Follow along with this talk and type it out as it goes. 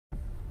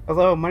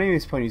Hello, my name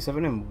is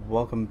Pony7 and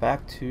welcome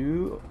back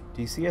to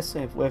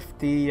DCS with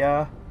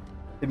the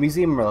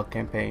Museum Relic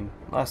campaign.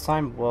 Last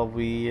time, well,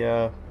 we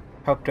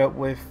helped out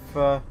with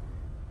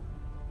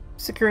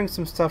securing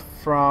some stuff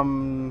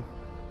from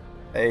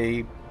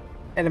a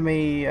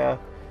enemy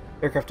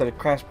aircraft that had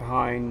crashed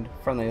behind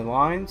friendly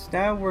lines.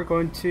 Now we're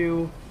going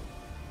to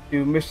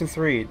do Mission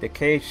 3, the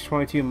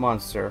KH-22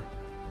 monster.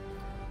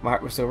 My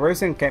heart was still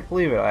racing, can't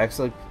believe it. I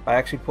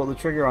actually pulled the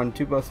trigger on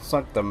two boats and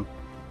sunk them.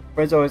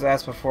 Friends always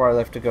asked before I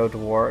left to go to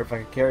war if I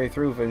could carry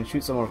through and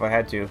shoot someone if I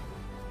had to.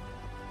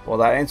 Well,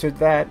 that answered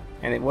that,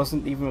 and it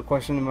wasn't even a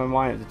question in my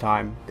mind at the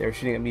time. They were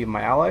shooting at me and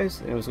my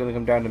allies, and it was going to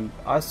come down to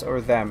us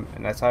or them,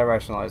 and that's how I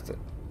rationalized it.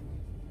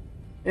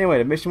 Anyway,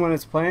 the mission went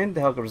as planned.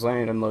 The helicopters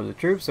landed and unloaded the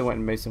troops. I went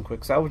and made some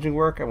quick salvaging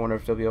work. I wonder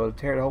if they'll be able to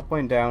tear the whole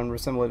plane down and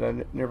reassemble it at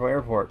a nearby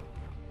airport.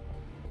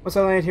 Once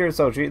I landed here at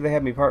Sochi, they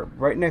had me parked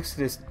right next to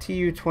this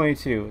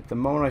Tu-22. The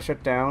moment I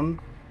shut down,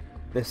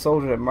 the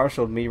soldier that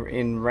marshaled me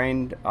in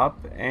ran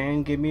up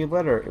and gave me a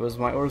letter. It was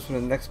my orders for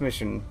the next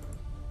mission.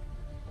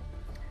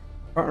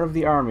 Partner of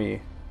the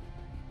Army.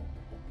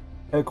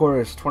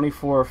 Headquarters,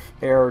 24th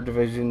Air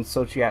Division,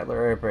 Sochi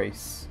Adler Air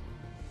Base.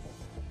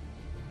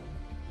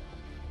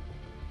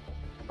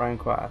 Brian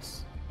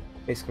Class.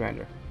 Base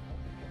Commander.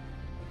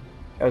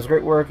 That was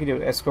great work. You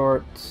do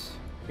escort.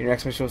 Your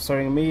next mission was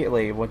starting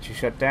immediately. Once you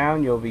shut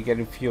down, you'll be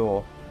getting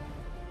fuel.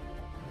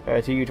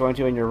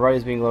 Tu-22 on your right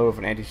is being loaded with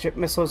an anti-ship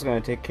missile. It's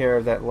going to take care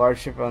of that large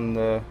ship on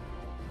the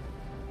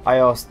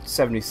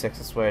IL-76,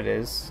 that's what it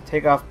is.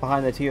 Take off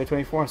behind the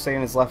Tu-24 and stay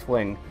in its left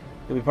wing.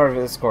 You'll be part of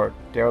the escort.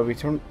 There will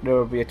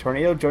be a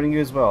tornado joining you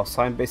as well.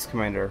 Signed, Base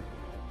Commander.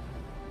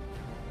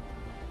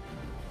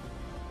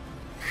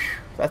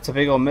 Whew, that's a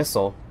big old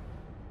missile.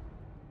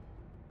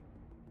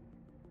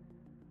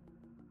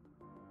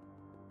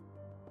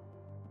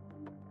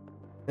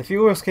 The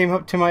fuelers came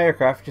up to my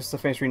aircraft just to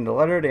finish reading the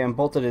letter. They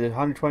unbolted the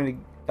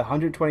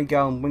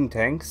 120-gallon wing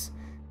tanks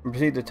and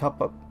proceeded to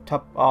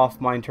top off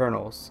my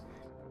internals.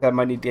 That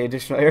might need the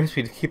additional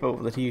airspeed to keep up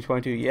with the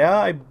Tu-22. Yeah,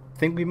 I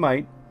think we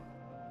might.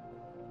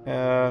 Get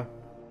a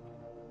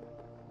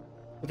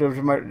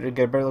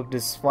better look at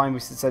this flying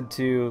beast. It said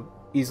to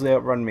easily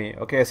outrun me.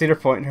 Okay, I see their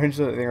point. Their engines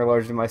are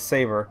larger than my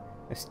Saber.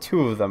 There's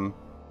two of them.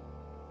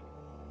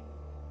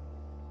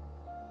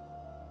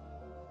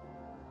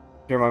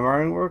 During my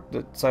marine work,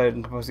 decided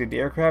in composing the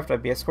aircraft,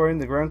 I'd be escorting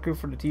the ground crew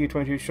for the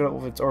Tu-22 showed up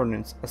with its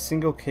ordnance, a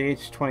single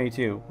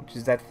KH-22, which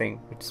is that thing,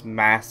 which is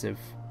massive.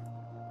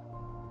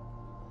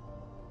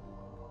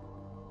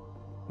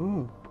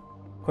 Ooh,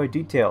 quite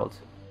detailed.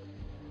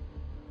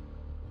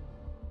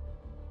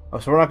 Oh,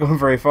 so we're not going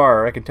very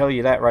far, I can tell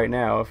you that right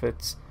now, if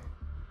it's...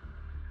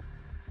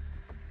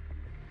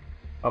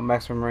 Oh,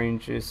 maximum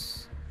range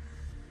is...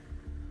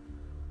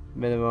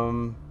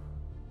 minimum...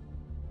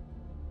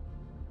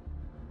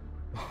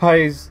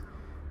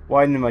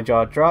 Why did my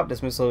jaw drop?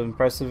 This missile was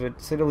impressive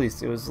to say the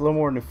least. It was a little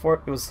more than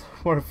 4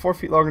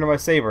 feet longer than my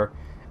Saber,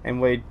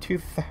 and weighed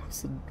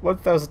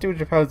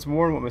 1,200 pounds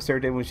more than what my Saber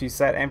did when she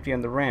sat empty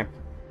on the ramp.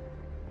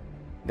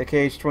 The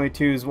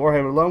KH-22's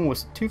warhead alone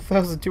was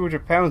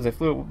 2,200 pounds and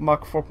flew at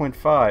Mach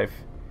 4.5.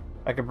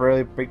 I could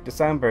barely break the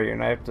sound barrier,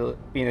 and I have to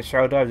be in a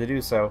shallow dive to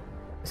do so.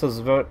 This was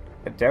without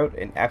a doubt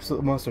an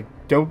absolute monster.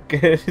 Don't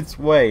get in its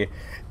way.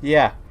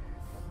 Yeah,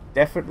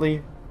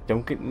 definitely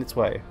don't get in its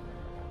way.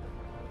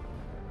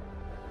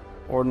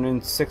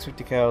 Ordnance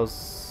 650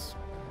 cals.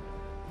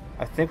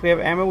 I think we have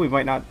ammo. We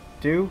might not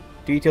do.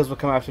 Details will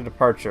come after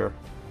departure.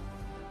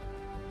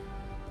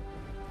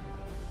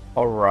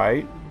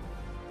 Alright.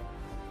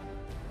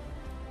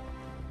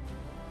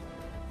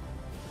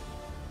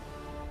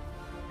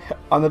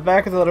 On the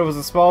back of the letter was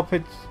a small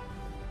pitch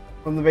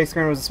from the base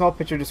commander was a small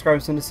picture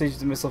describing some decisions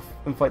the missile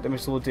in flight the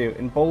missile will do.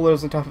 In bold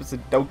letters on top it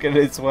said, "Don't get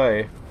in its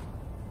way."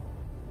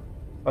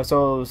 My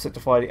solo was set to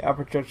fly the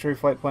upper trajectory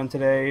flight plan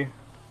today.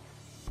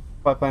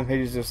 Flight plan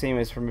pages are the same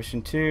as for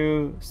mission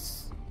 2.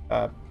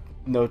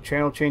 No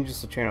channel changes,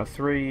 so channel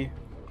 3.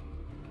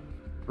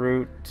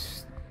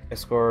 Route,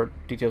 escort,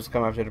 details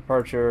come after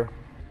departure.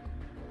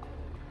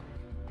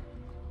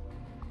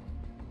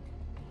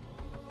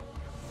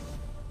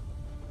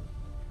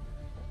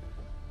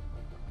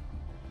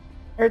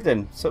 Alright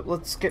then, so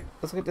let's get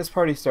this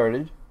party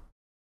started.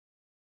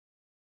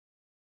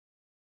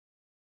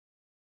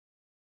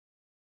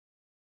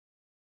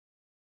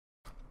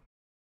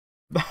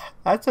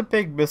 That's a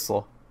big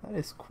missile. That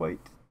is quite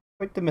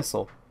the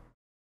missile.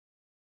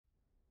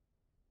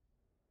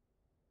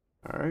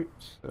 Alright,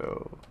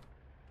 so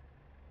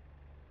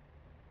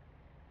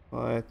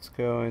let's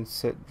go and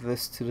set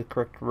this to the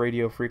correct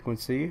radio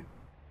frequency.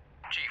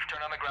 Chief,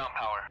 turn on the ground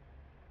power.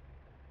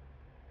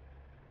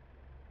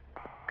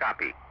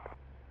 Copy.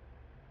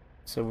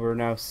 So we're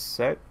now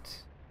set.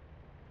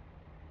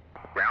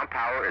 Ground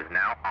power is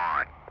now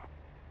on.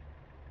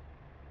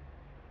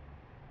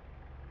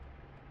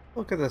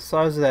 Look at the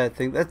size of that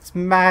thing. That's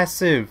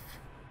massive.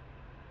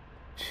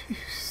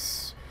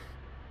 Jeez.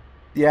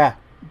 Yeah,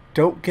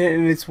 don't get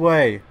in its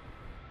way.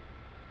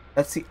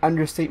 That's the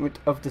understatement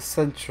of the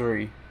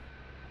century.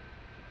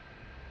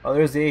 Oh,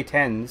 there's the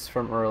A-10s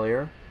from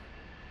earlier.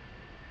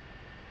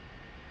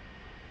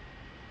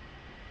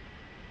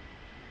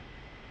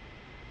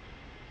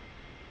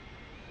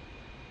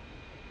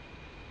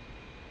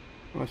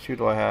 much fuel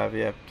do I have?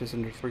 Yeah, just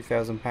under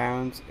 3,000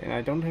 pounds. And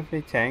I don't have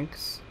any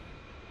tanks.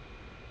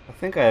 I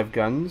think I have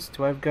guns.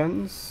 Do I have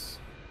guns?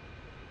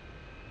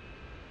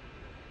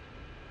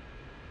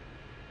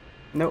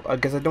 No, I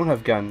guess I don't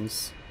have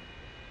guns.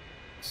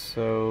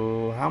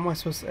 So, how am I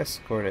supposed to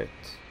escort it?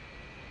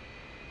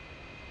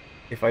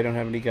 If I don't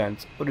have any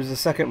guns. Oh, there's a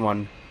second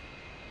one.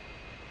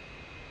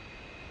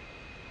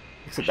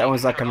 Except that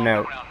one's not coming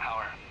out.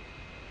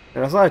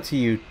 That's not a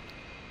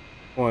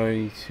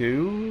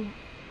TU-22.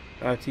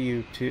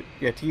 TU-2.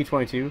 Yeah,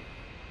 TU-22.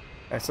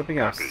 That's something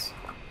else.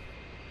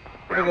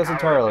 Something else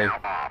entirely.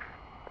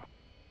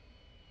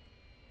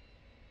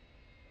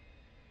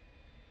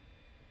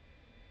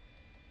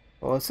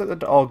 Well, let's set that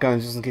to all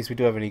guns just in case we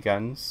do have any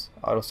guns.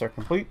 Auto start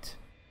complete.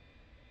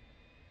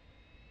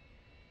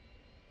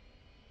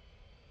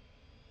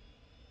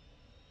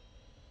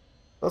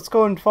 Let's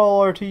go and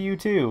follow our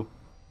TU-2.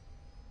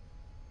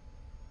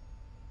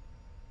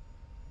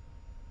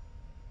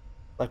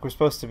 Like we're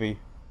supposed to be.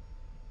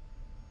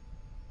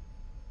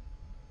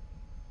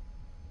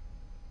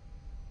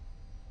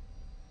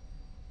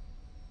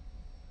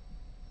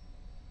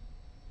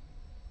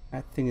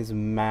 That thing is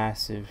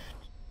massive.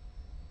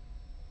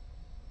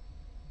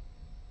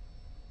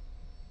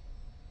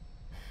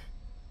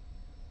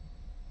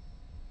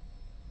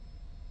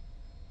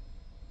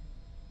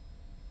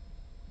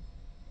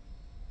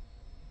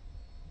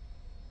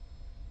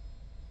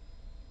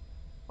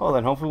 Well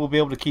then, hopefully we'll be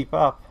able to keep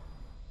up.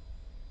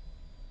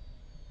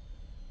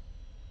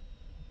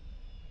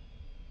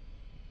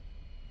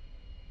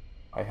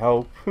 I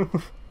hope.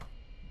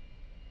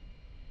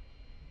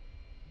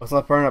 Let's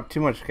not burn up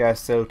too much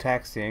gas so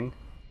taxiing.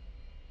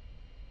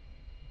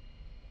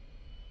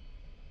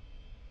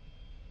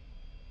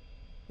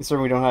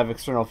 Considering we don't have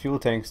external fuel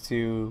tanks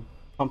to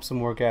pump some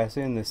more gas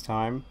in this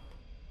time.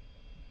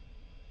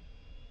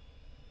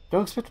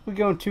 Don't expect to be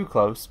going too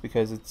close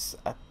because it's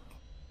a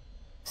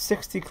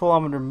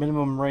 60-kilometer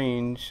minimum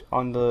range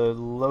on the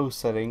low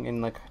setting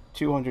and like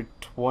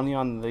 220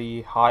 on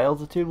the high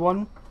altitude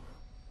one.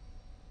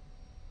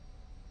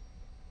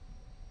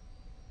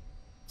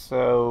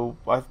 So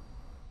I'm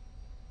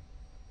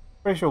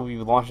pretty sure we'll be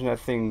launching that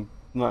thing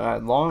not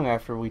that long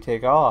after we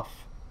take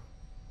off.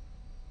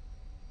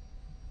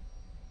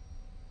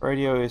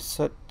 Radio is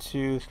set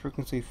to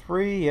frequency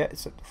 3. Yeah,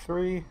 it's set to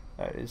 3.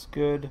 That is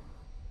good.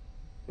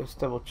 Just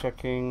double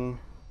checking.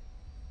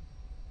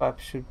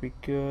 Flaps should be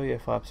good. Yeah,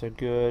 flaps are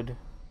good.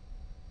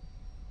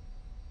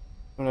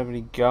 Don't have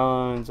any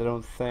guns, I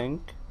don't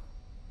think.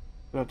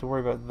 Don't have to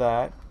worry about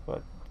that,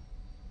 but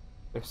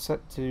they're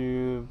set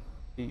to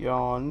be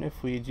on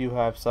if we do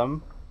have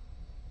some.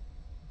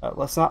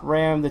 Let's not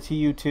ram the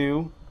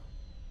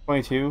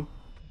TU-22.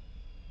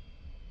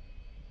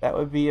 That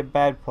would be a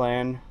bad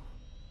plan.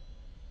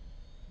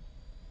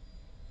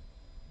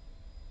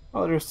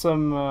 Oh, there's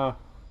some,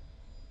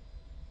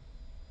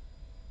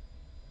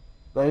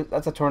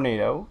 that's a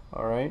tornado,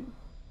 alright.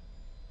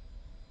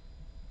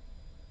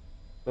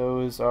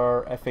 Those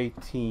are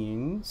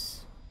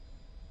F-18s.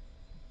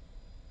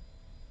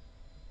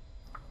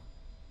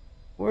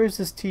 Where is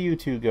this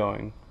TU-2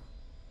 going?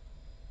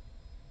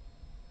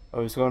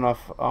 Oh, he's going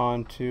off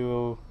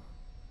onto...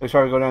 He's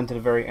trying to go down to the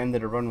very end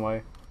of the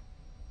runway.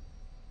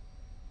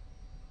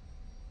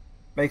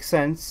 Makes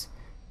sense,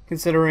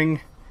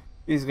 considering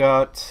he's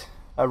got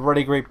a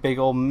really great big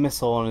old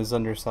missile on his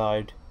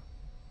underside.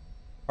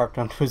 Parked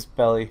onto his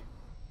belly.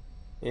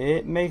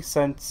 It makes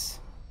sense.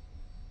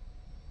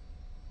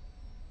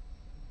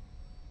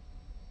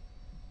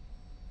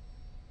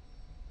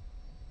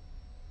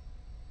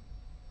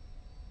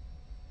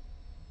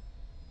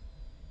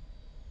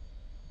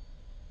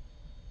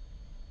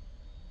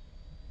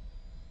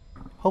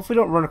 Hopefully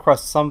don't run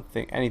across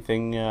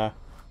anything out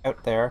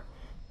there.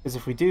 Because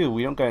if we do,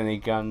 we don't get any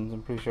guns,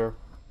 I'm pretty sure.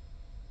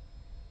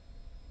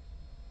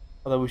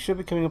 Although we should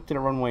be coming up to the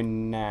runway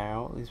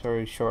now, at least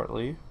very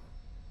shortly.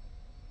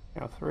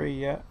 3,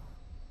 yeah.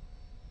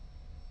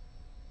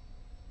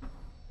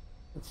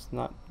 Let's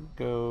not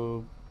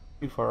go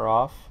too far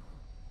off.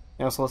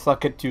 So let's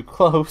not get too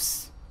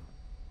close.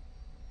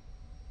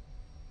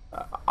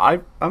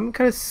 I'm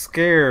kind of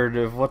scared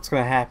of what's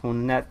going to happen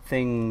when that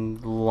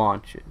thing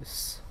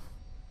launches.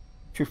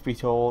 Truth be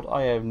told,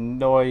 I have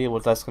no idea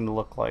what that's going to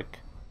look like.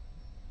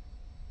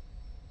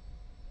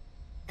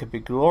 It could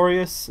be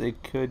glorious,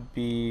 it could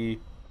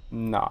be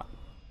not.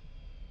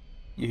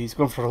 He's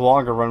going for a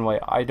longer runway.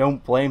 I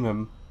don't blame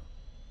him.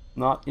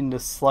 Not in the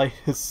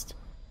slightest.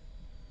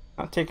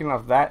 Not taking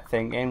off that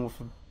thing and with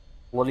a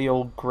bloody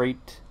old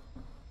great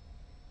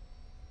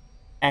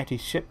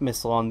anti-ship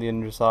missile on the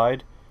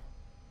underside.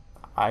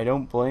 I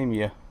don't blame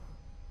you.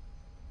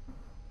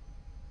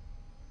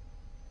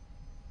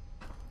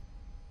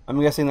 I'm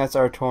guessing that's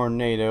our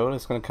tornado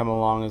that's going to come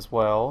along as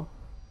well.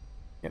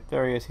 Yep,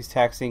 there he is. He's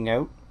taxiing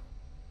out.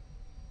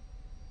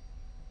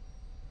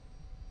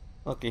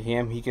 Look at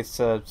him. He gets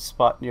a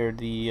spot near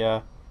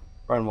the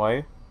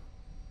runway.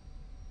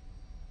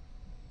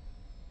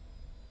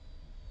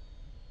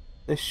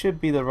 This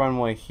should be the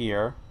runway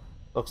here.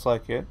 Looks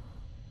like it.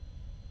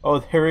 Oh,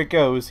 there it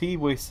goes. He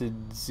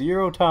wasted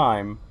zero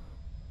time.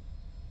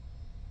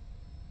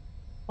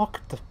 Look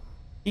at the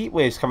heat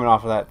waves coming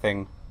off of that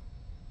thing.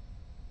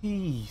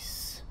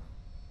 Jeez.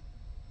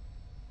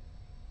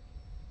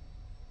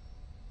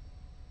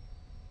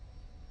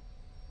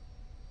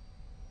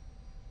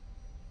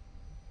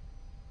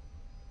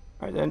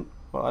 Alright then.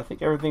 Well, I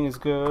think everything is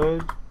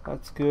good.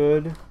 That's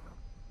good.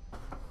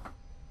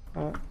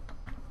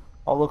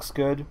 All looks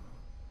good.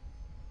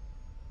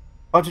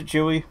 Punch it,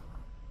 Chewie.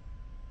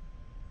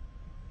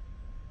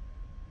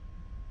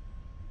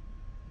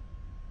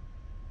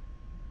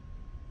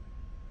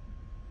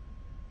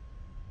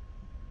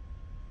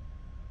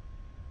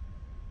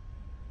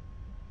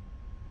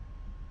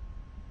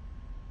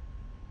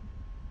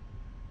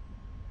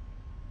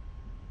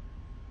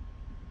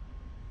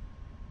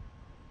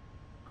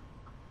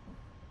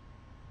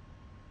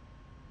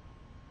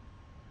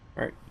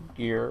 Alright,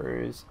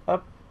 gear is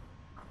up.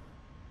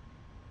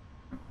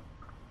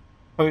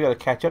 Oh, we gotta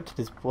catch up to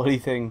this bloody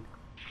thing.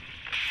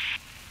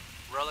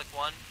 Relic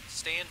 1,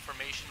 stay in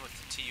formation with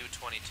the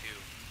Tu-22.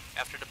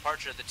 After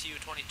departure, the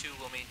Tu-22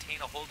 will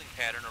maintain a holding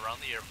pattern around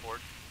the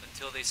airport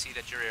until they see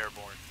that you're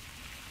airborne.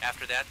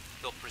 After that,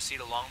 they'll proceed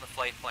along the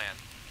flight plan.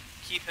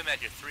 Keep him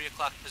at your 3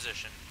 o'clock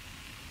position.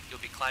 You'll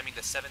be climbing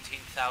to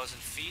 17,000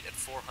 feet at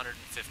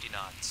 450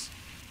 knots.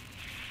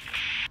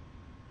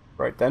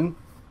 Right then.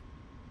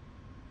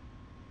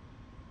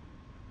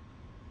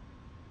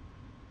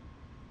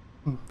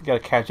 We gotta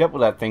catch up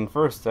with that thing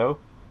first, though.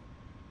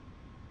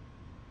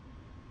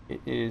 It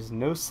is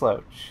no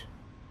slouch.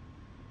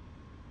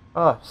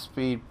 Ah,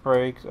 speed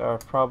brakes are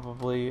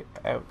probably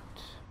out.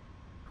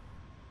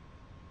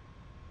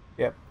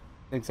 Yep,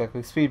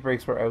 exactly. Speed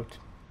brakes were out.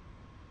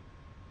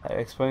 That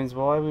explains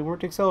why we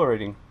weren't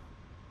accelerating.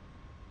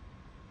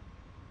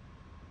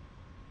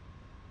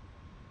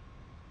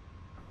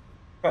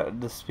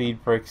 The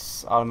speed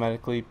brakes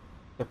automatically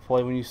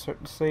deploy when you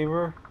start to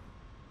saber.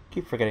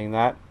 Keep forgetting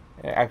that,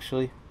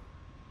 actually.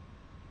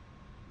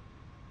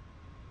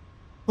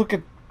 Look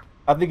at...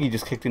 I think he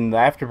just kicked in the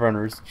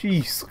afterburners.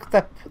 Jeez, look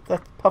at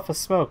that puff of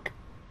smoke.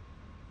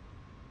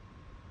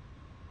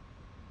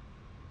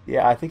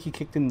 Yeah, I think he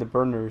kicked in the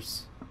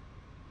burners.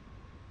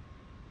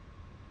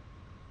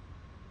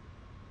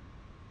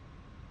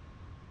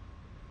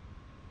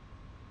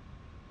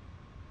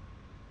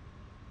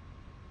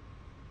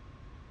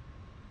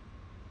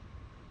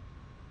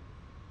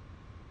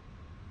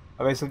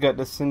 I basically got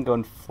this thing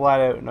going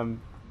flat out and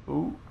I'm...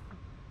 Ooh.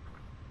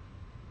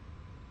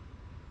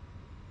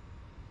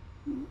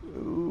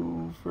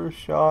 Ooh, first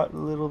shot a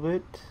little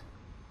bit.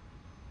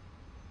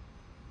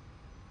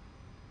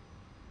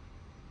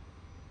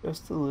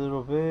 Just a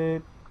little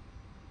bit.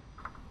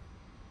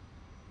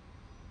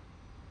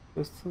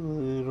 Just a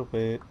little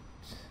bit.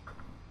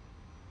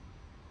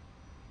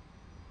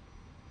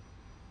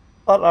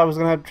 Thought I was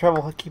gonna have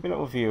trouble keeping up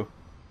with you.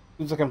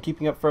 Seems like I'm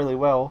keeping up fairly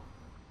well.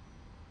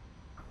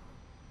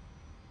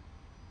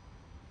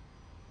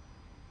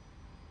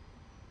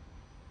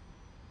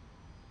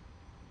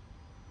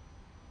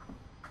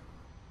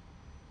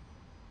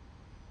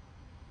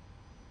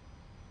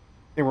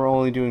 And we're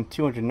only doing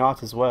 200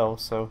 knots as well,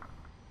 so...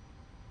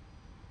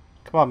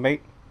 Come on,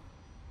 mate.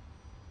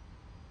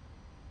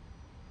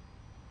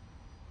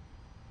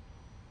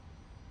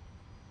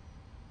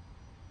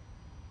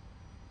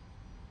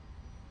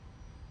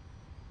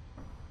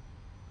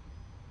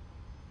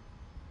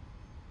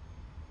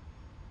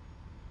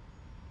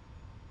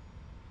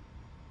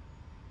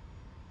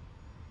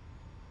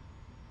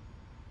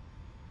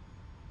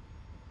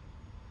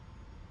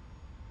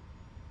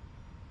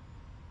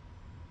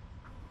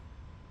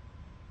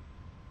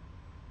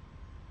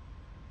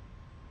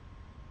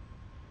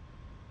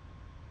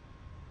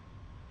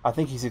 I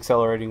think he's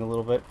accelerating a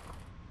little bit.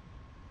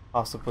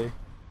 Possibly.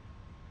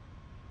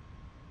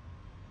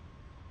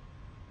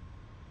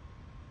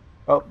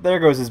 Oh, there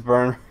goes his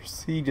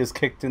burners. He just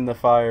kicked in the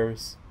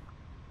fires.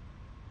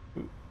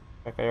 Ooh,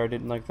 that guy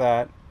didn't like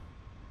that.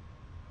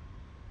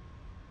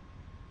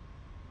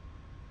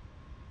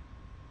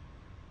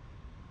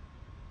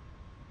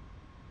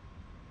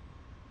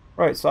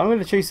 Right, so I'm going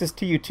to chase this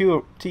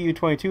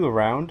Tu-22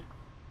 around.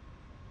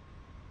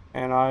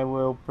 And I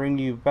will bring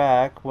you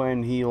back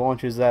when he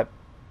launches that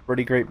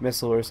pretty great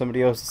missile or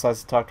somebody else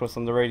decides to talk to us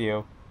on the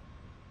radio.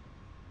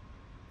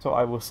 So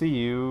I will see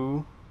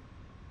you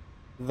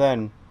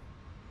then.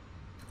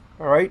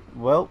 Alright,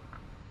 well,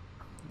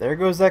 there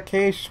goes that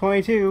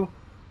KH-22.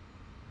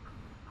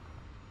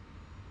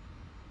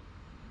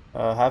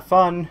 Have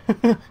fun.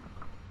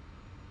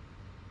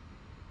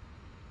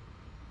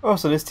 Oh,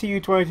 so this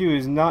Tu-22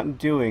 is not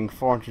doing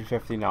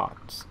 450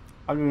 knots.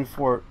 I'm doing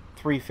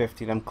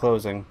 350 and I'm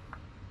closing.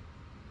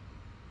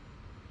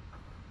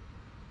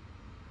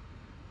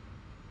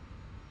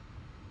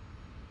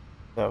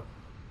 So,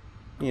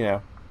 you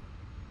know.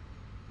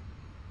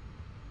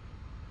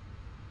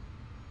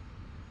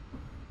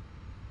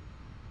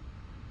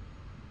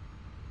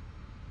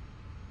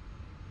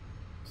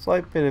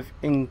 Slight bit of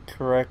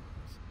incorrect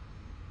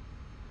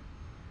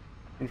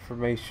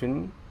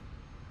information.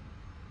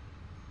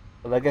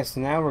 But I guess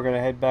now we're gonna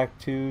head back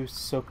to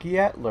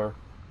Sokiatler.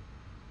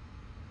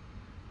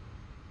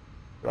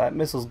 That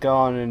missile's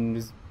gone and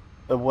is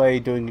away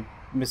doing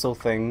missile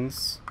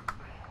things.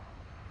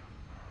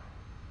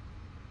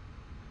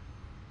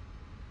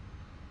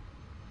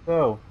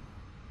 So,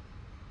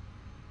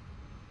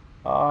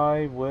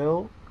 I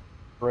will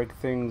break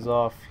things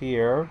off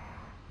here.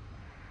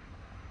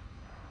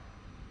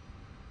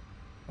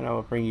 And I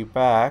will bring you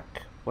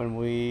back when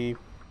we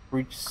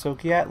reach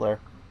Sokiatler.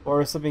 Or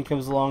if something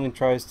comes along and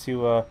tries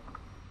to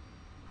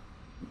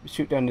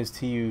shoot down this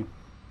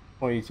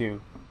Tu-22.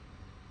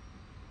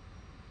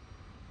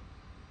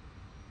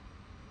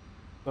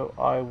 So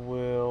I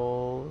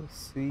will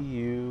see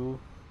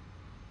you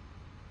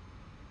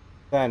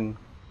then.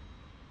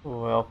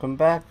 Welcome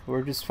back.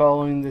 We're just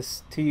following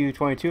this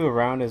Tu-22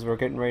 around as we're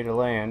getting ready to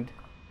land.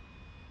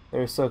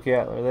 There's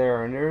Sokiatler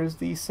there, and there's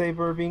the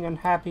Saber being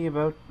unhappy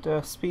about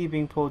speed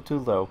being pulled too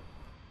low.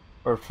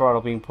 Or throttle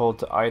being pulled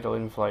to idle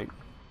in flight.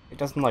 It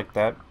doesn't like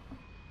that.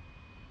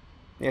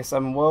 Yes,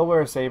 I'm well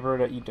aware, Saber,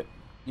 that you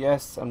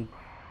yes, I'm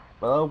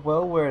well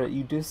aware that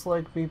you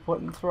dislike me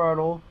putting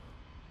throttle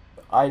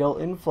to idle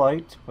in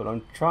flight, but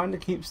I'm trying to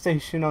keep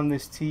station on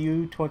this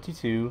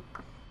Tu-22.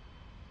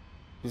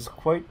 Which is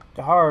quite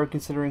hard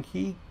considering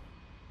he...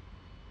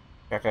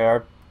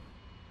 Okay,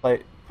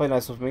 play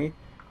nice with me.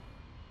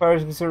 Hard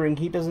considering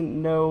he doesn't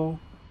know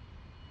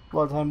a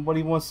lot of time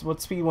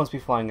what speed he wants to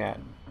be flying at.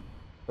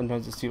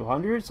 Sometimes it's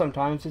 200,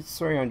 sometimes it's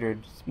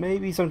 300,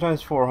 maybe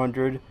sometimes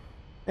 400,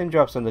 then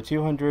drops down to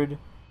 200,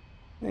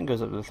 then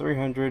goes up to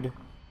 300.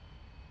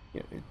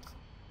 You know,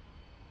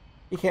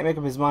 he can't make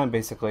up his mind,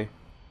 basically.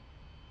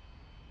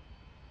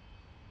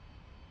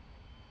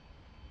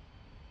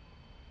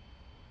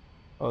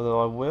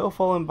 Although I will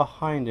fall in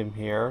behind him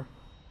here,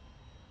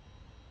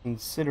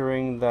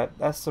 considering that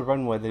that's the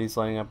runway that he's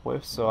lining up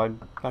with, so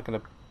I'm not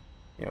gonna,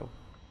 you know,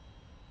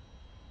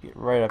 get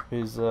right up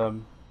his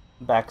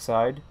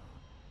backside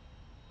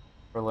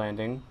for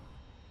landing.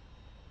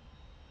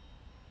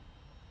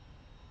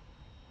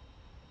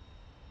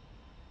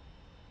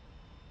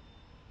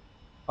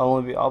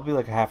 I'll be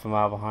like a half a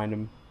mile behind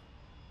him.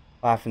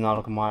 Half a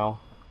nautical mile.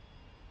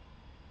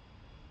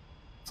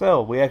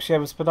 So, we actually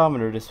have a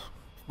speedometer this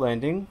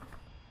landing.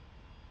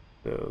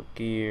 So,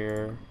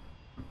 gear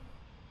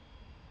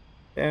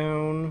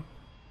down.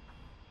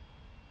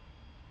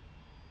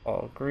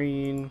 All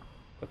green.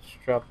 Let's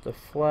drop the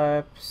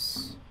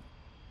flaps.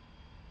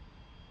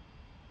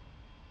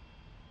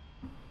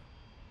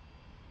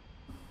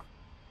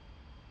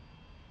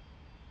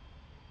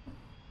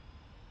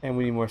 And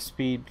we need more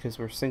speed because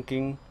we're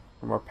sinking,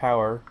 or more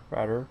power,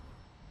 rather.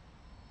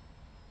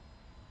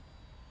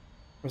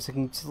 We're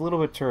sinking just a little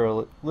bit too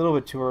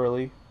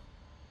early.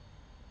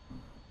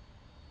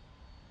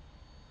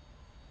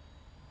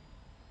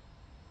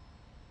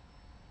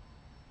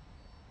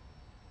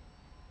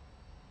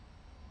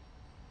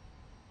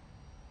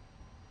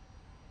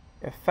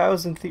 A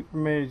 1,000 feet per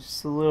minute is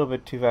just a little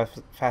bit too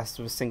fast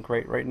of a sink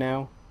rate right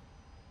now.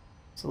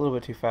 It's a little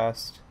bit too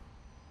fast.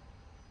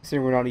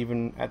 Considering we're not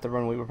even at the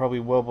runway, we're probably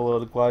well below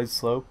the glide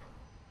slope.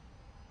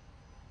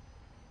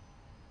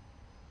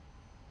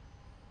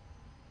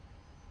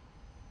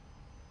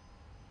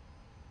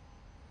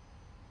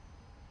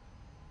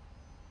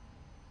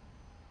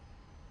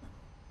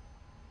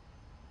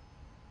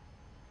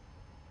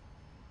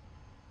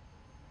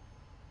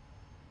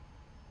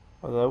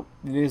 Although,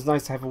 it is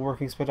nice to have a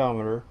working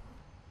speedometer.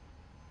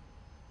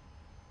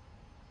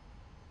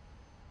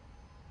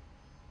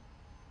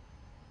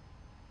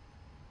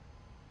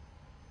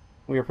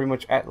 We are pretty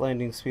much at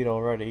landing speed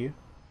already.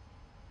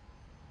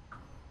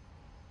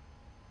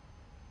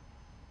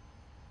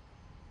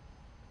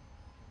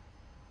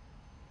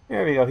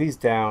 There we go, he's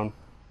down.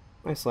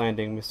 Nice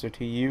landing, Mr.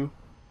 TU.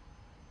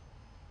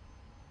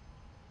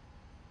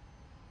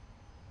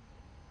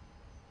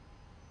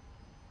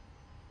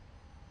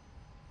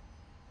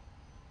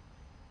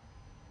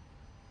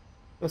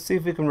 Let's see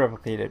if we can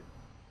replicate it.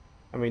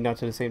 I mean, not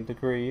to the same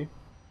degree.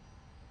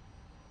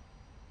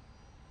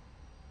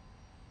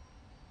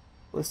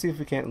 Let's see if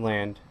we can't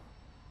land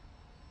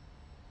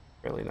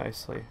really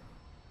nicely.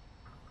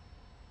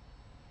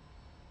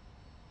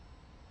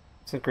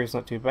 Sink rate's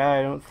not too bad,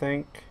 I don't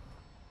think.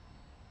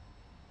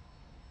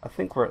 I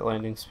think we're at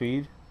landing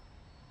speed.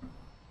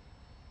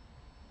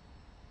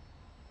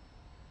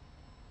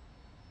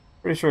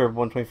 Pretty sure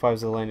 125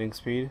 is the landing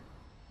speed.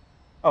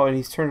 Oh, and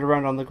he's turned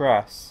around on the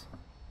grass.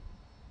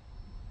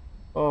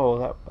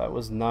 Oh, that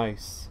was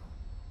nice.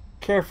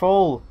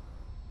 Careful!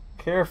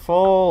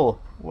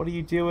 Careful! What are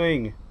you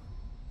doing?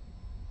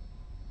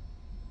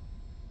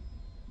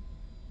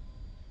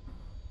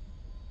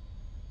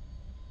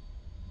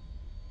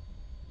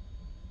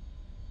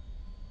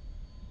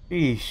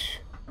 Eesh.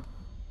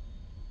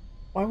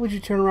 Why would you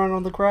turn around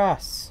on the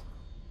grass?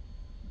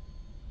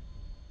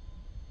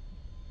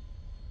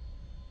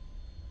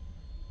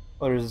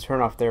 Oh, there's a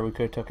turnoff there we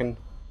could have taken.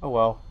 Oh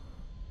well.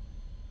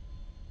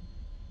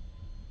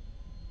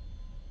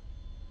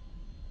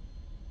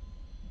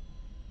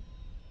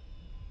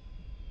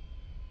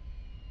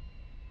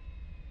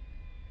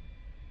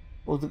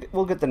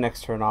 We'll get the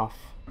next turn off.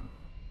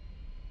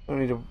 Don't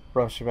need to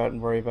rush about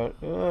and worry about.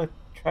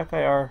 Track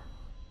IR.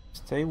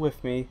 Stay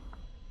with me.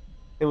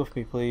 Stay with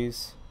me,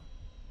 please.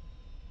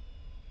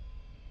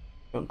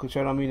 Don't glitch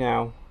out on me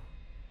now.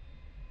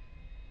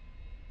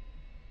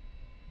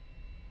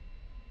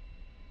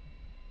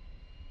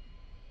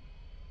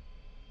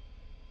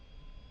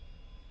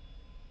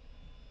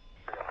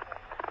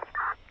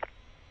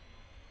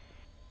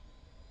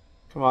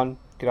 Come on,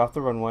 get off the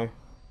runway.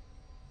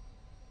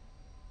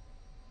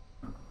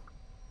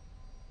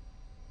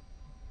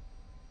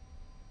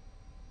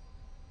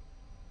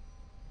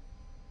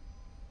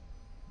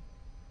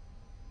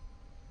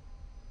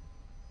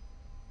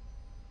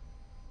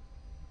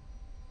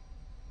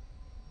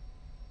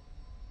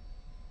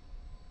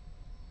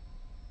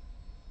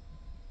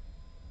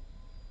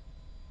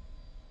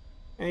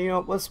 And you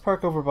know, let's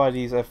park over by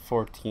these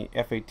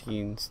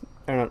F-18s,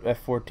 or not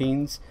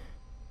F-14s.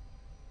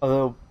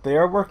 Although they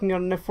are working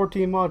on an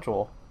F-14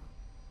 module.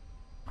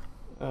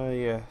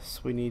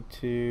 Yes, we need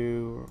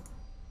to.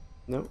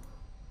 Nope.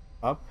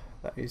 Up.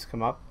 That needs to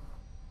come up.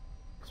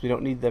 Because we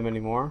don't need them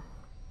anymore.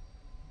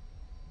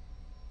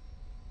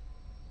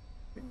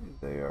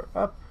 They are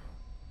up.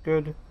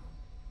 Good.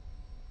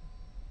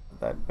 Put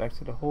that back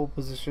to the hold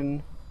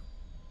position.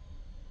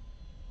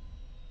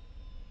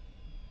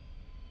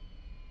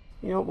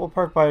 You know, we'll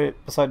park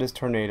beside this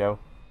tornado.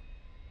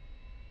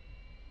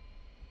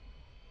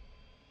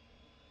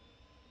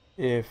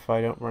 If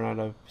I don't run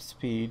out of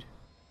speed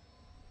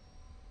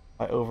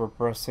by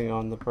overpressing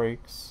on the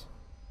brakes.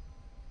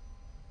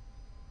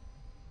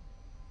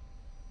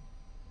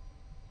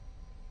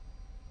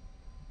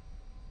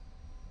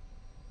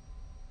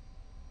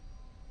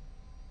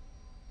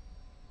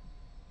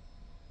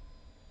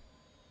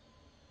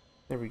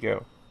 There we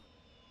go.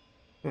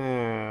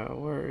 Now,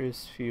 where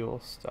is fuel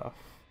stuff?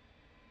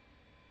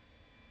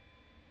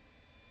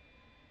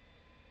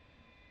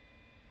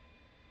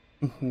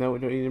 No, we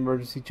don't need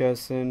emergency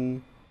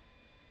jettison.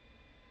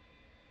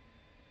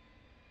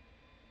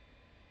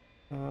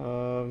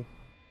 No.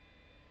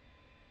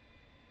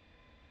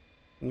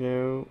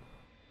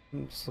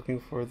 I'm just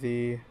looking for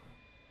the...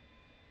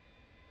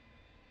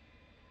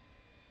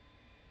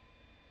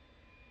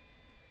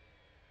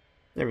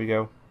 There we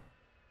go.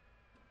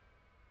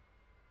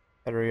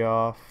 Battery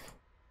off.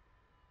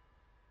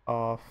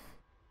 Off.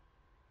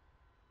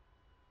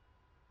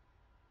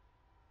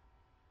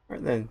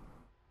 Alright then.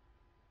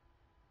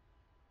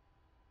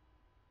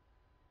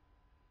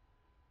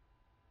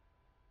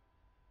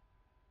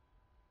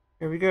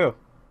 Here we go.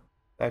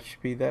 That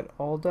should be that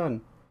all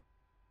done.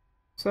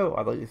 So,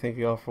 I'd like to thank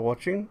you all for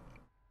watching,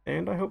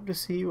 and I hope to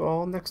see you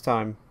all next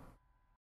time.